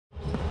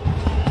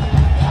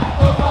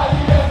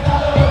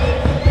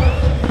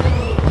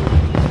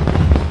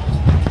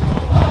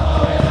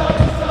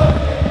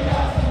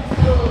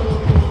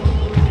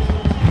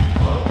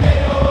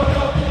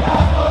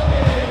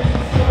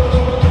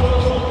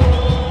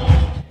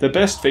The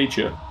best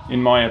feature,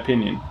 in my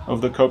opinion,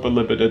 of the Copa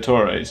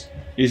Libertadores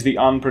is the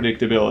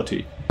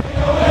unpredictability.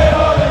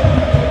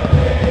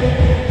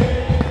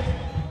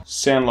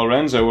 San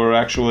Lorenzo were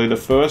actually the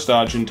first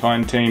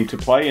Argentine team to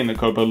play in the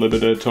Copa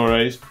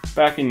Libertadores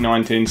back in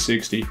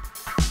 1960.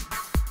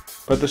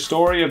 But the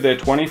story of their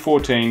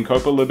 2014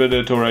 Copa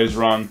Libertadores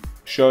run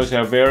shows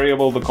how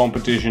variable the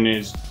competition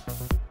is.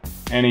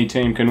 Any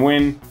team can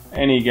win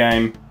any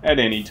game at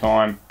any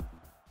time.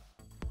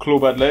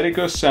 Club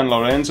Atlético San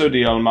Lorenzo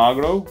de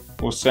Almagro,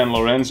 or San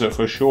Lorenzo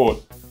for short,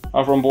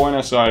 are from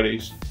Buenos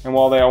Aires, and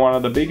while they are one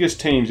of the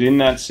biggest teams in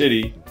that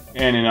city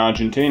and in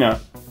Argentina,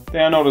 they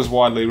are not as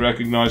widely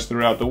recognized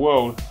throughout the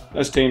world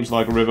as teams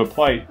like River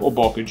Plate or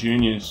Boca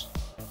Juniors.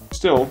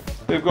 Still,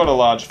 they've got a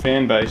large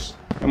fan base,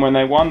 and when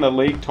they won the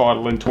league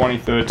title in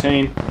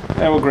 2013,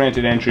 they were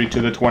granted entry to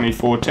the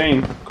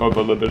 2014 Copa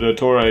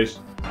Libertadores.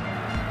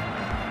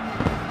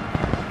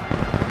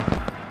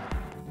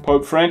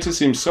 Pope Francis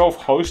himself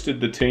hosted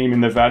the team in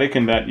the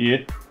Vatican that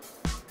year,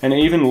 and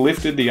even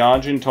lifted the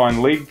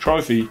Argentine League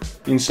trophy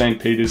in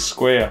St. Peter's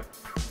Square.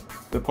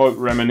 The Pope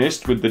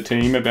reminisced with the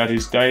team about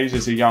his days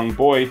as a young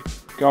boy,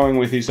 going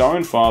with his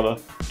own father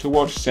to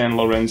watch San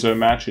Lorenzo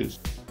matches.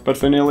 But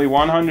for nearly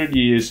 100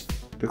 years,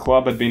 the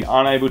club had been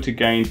unable to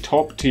gain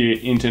top-tier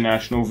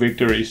international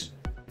victories.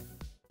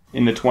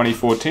 In the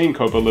 2014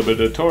 Copa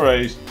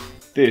Libertadores,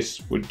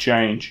 this would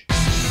change.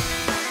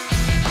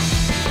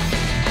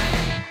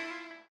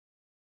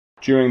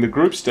 During the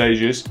group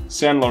stages,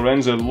 San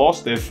Lorenzo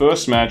lost their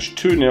first match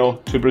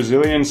 2-0 to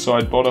Brazilian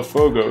side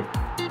Botafogo,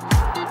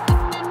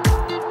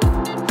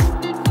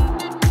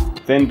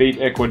 then beat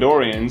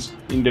Ecuadorians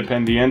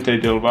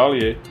Independiente del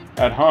Valle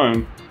at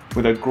home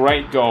with a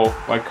great goal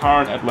by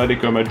current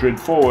Atletico Madrid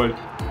forward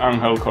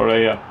Angel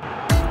Correa.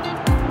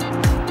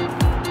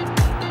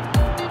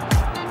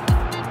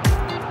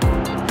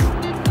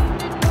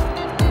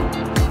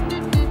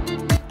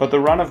 But the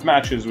run of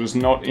matches was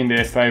not in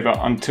their favour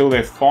until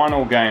their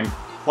final game,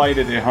 played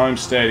at their home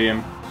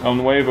stadium, El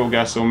Nuevo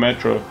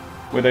Gasómetro,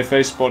 where they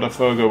faced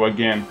Botafogo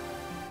again.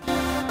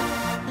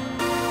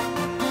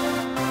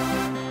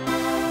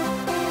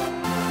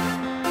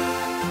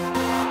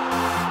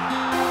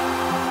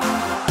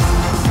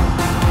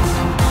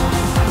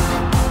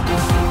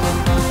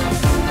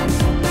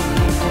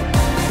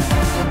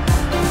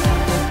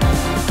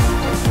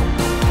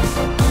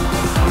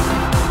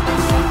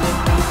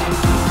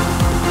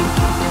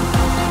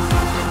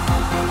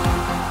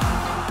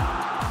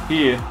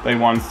 Here, they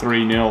won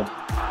 3-0.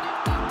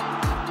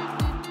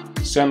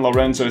 San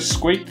Lorenzo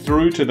squeaked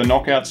through to the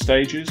knockout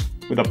stages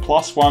with a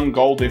 +1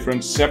 goal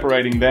difference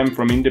separating them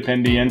from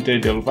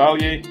Independiente del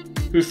Valle,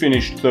 who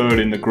finished third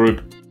in the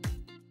group.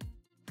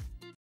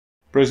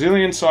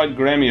 Brazilian side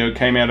Grêmio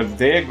came out of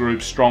their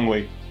group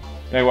strongly.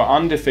 They were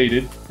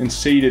undefeated and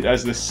seeded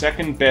as the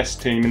second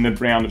best team in the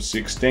round of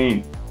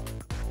 16.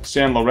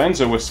 San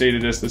Lorenzo were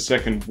seeded as the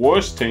second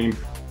worst team,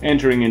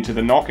 entering into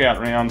the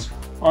knockout rounds,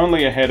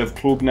 only ahead of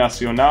Club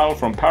Nacional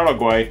from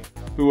Paraguay,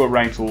 who were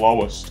ranked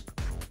lowest.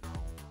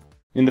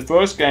 In the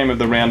first game of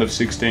the round of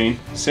 16,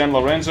 San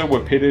Lorenzo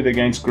were pitted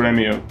against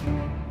Grêmio.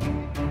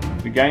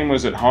 The game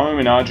was at home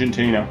in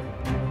Argentina.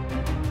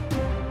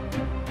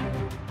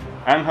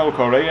 Angel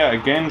Correa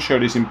again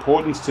showed his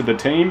importance to the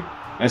team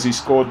as he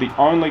scored the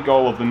only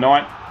goal of the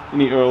night in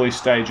the early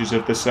stages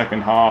of the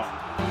second half.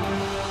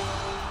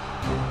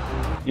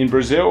 In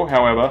Brazil,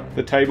 however,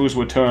 the tables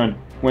were turned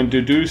when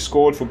Dudu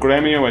scored for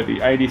Grêmio at the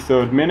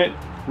 83rd minute,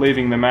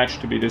 leaving the match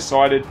to be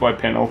decided by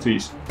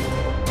penalties.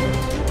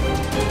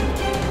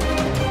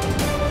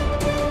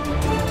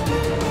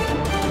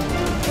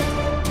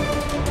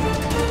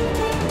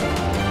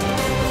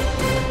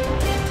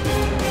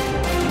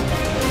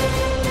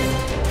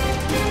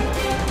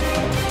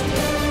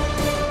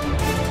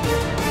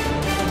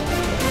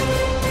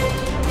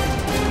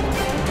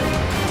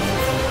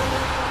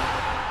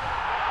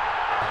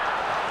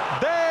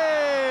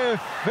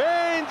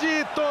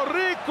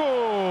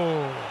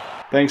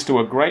 Thanks to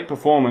a great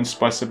performance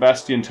by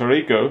Sebastian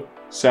Torrico,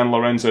 San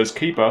Lorenzo's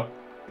keeper,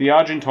 the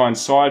Argentine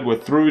side were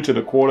through to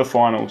the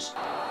quarterfinals.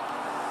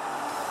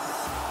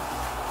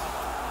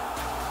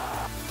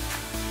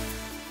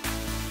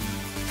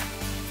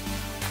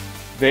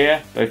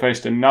 There, they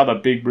faced another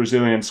big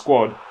Brazilian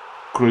squad,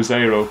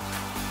 Cruzeiro.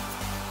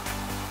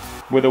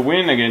 With a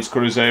win against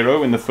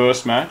Cruzeiro in the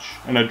first match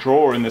and a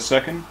draw in the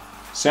second,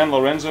 San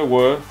Lorenzo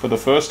were, for the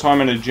first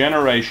time in a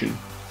generation,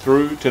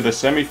 through to the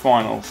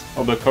semi-finals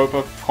of the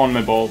Copa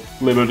CONMEBOL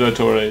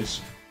Libertadores.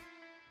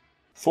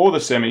 For the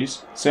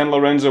semis, San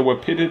Lorenzo were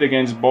pitted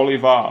against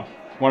Bolívar,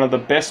 one of the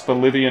best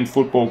Bolivian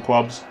football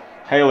clubs,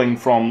 hailing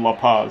from La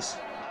Paz.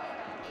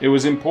 It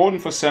was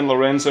important for San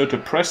Lorenzo to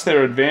press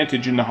their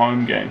advantage in the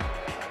home game.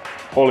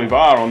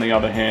 Bolívar, on the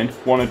other hand,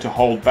 wanted to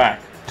hold back,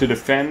 to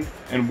defend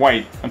and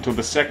wait until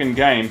the second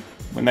game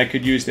when they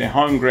could use their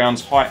home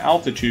ground's high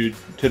altitude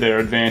to their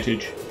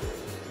advantage.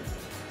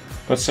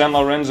 But San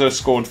Lorenzo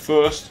scored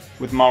first,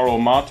 with Mauro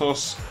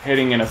Matos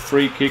heading in a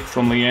free kick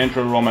from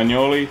Leandro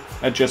Romagnoli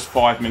at just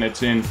 5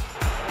 minutes in.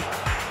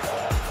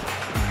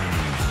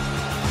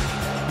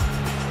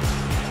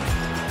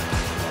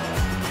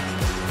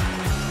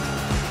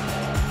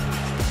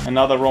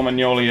 Another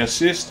Romagnoli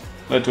assist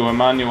led to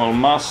Emmanuel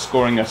Mas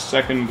scoring a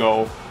second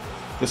goal.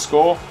 The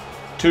score?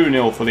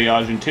 2-0 for the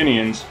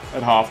Argentinians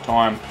at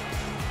half-time.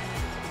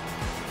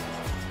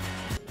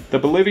 The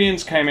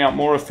Bolivians came out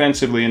more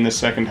offensively in the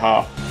second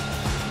half,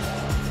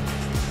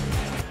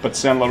 but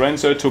San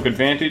Lorenzo took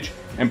advantage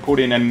and put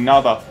in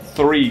another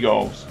 3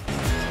 goals.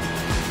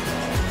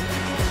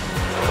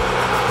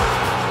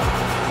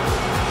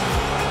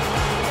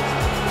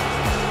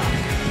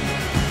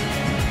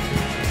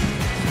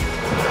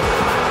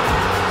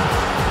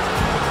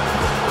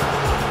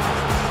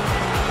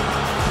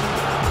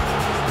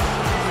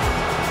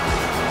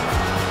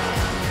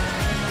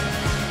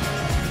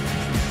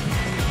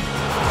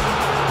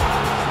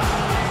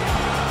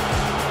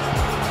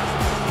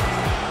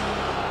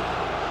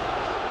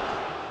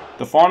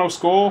 The final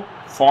score,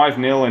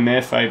 5-0 in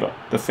their favour.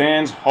 The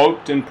fans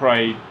hoped and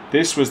prayed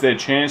this was their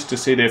chance to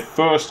see their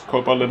first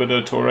Copa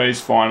Libertadores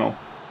final.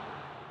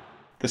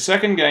 The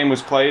second game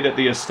was played at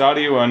the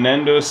Estadio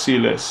Hernando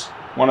Siles,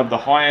 one of the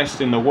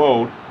highest in the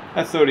world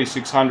at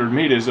 3,600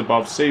 metres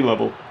above sea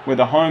level, where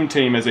the home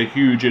team has a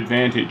huge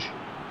advantage.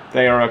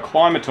 They are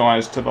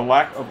acclimatised to the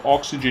lack of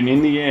oxygen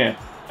in the air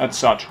at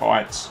such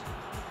heights.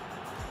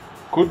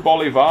 Could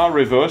Bolivar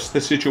reverse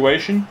the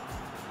situation?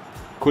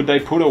 Could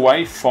they put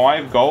away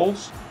 5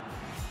 goals?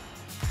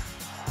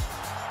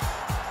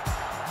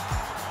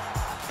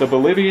 The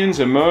Bolivians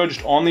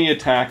emerged on the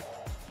attack,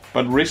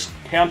 but risked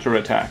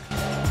counter-attack.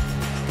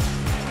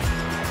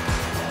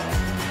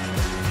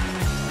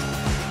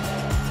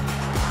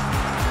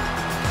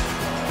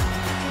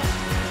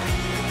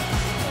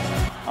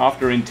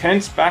 After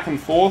intense back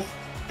and forth,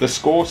 the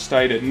score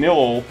stayed at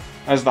 0-0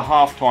 as the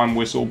half-time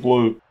whistle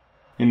blew.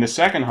 In the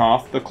second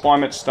half, the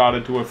climate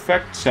started to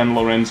affect San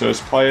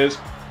Lorenzo's players,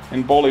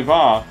 and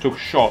Bolivar took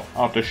shot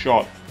after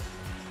shot.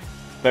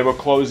 They were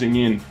closing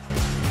in.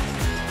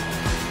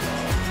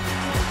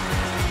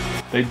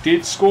 They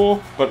did score,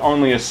 but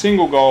only a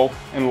single goal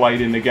and late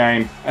in the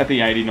game at the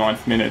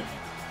 89th minute.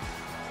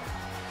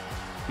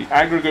 The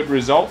aggregate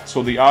result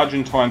saw the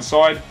Argentine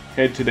side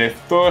head to their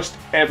first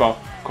ever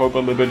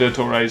Copa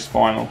Libertadores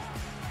final.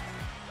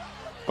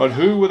 But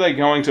who were they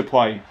going to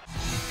play?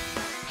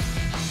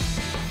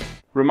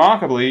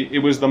 Remarkably, it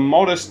was the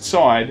modest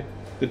side,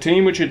 the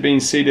team which had been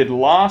seeded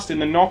last in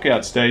the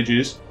knockout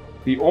stages,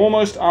 the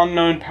almost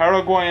unknown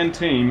Paraguayan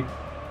team,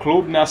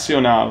 Club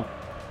Nacional.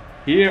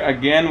 Here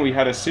again we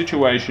had a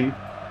situation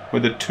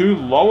where the 2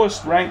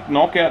 lowest ranked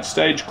knockout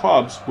stage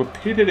clubs were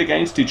pitted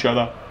against each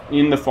other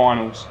in the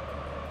finals.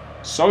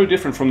 So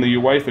different from the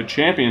UEFA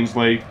Champions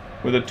League,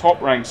 where the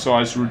top ranked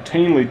sides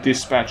routinely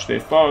dispatch their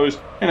foes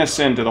and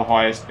ascend to the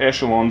highest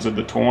echelons of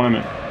the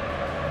tournament.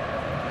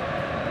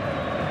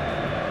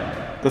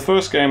 The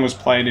first game was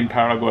played in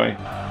Paraguay.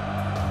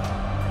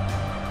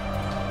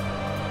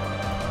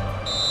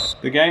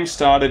 The game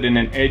started in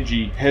an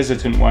edgy,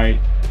 hesitant way.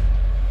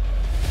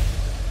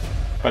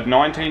 But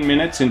 19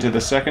 minutes into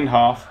the second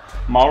half,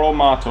 Mauro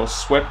Matos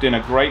swept in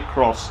a great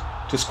cross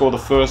to score the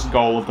first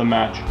goal of the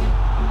match.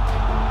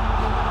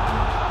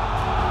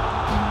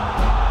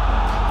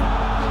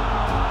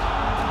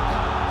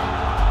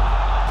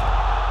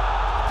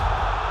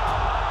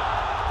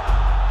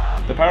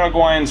 The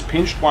Paraguayans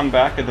pinched one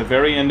back at the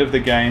very end of the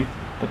game,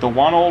 but the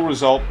 1-1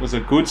 result was a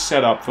good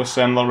setup for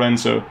San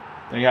Lorenzo.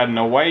 They had an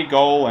away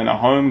goal and a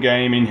home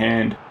game in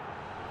hand.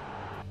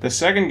 The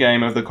second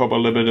game of the Copa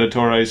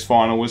Libertadores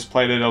final was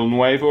played at El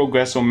Nuevo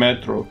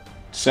Gasometro,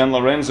 San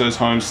Lorenzo's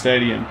home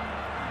stadium.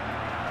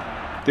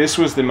 This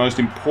was the most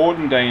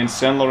important day in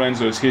San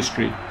Lorenzo's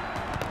history.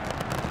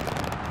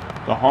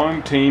 The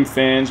home team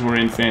fans were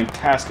in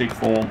fantastic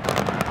form.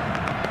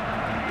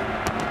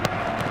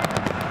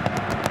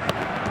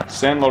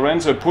 San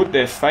Lorenzo put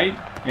their fate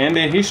and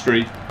their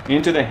history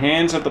into the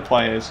hands of the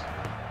players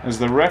as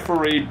the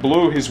referee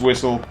blew his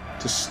whistle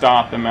to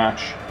start the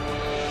match.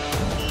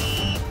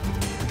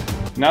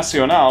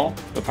 Nacional,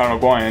 the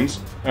Paraguayans,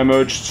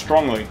 emerged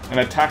strongly and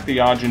attacked the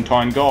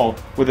Argentine goal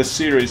with a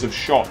series of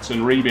shots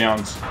and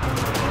rebounds.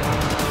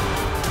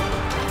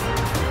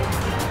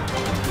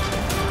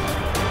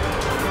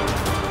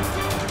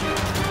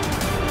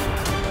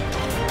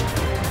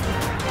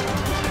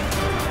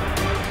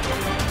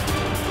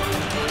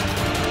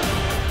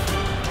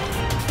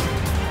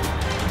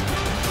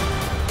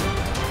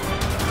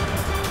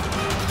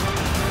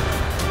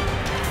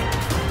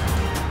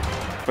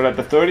 But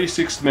at the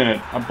 36th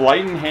minute, a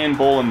blatant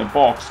handball in the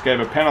box gave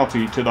a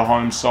penalty to the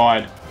home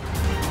side.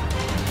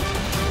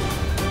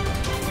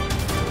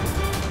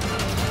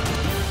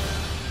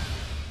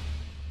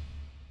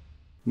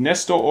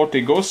 Nestor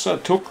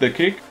Ortigosa took the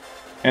kick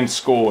and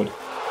scored.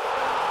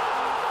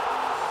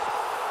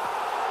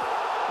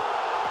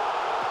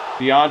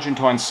 The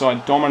Argentine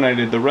side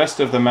dominated the rest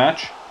of the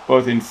match,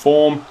 both in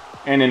form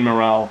and in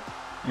morale,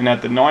 and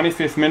at the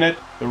 95th minute,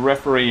 the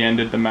referee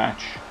ended the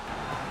match.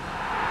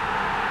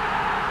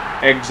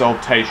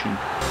 Exaltation.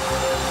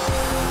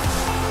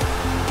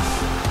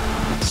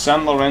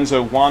 San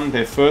Lorenzo won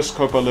their first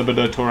Copa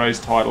Libertadores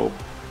title.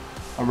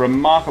 A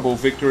remarkable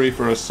victory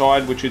for a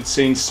side which had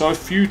seen so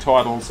few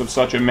titles of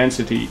such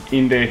immensity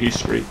in their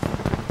history.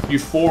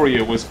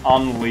 Euphoria was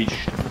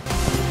unleashed.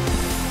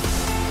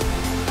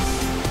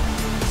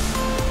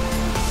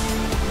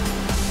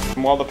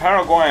 And while the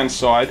Paraguayan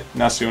side,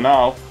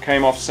 Nacional,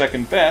 came off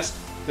second best,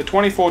 the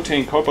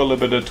 2014 Copa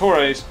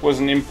Libertadores was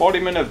an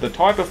embodiment of the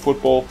type of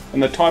football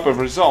and the type of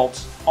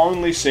results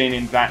only seen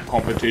in that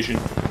competition.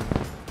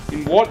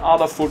 In what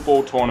other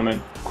football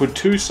tournament could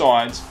two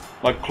sides,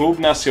 like Club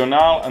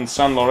Nacional and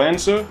San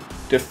Lorenzo,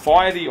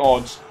 defy the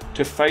odds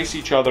to face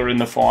each other in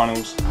the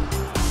finals?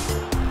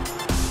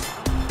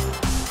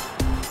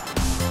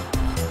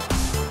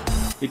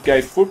 It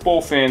gave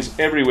football fans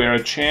everywhere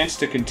a chance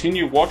to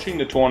continue watching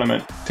the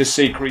tournament to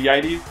see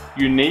creative,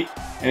 unique,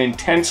 and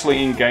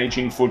intensely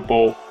engaging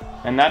football,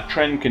 and that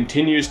trend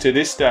continues to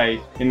this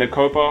day in the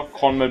Copa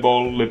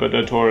CONMEBOL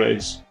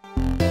Libertadores.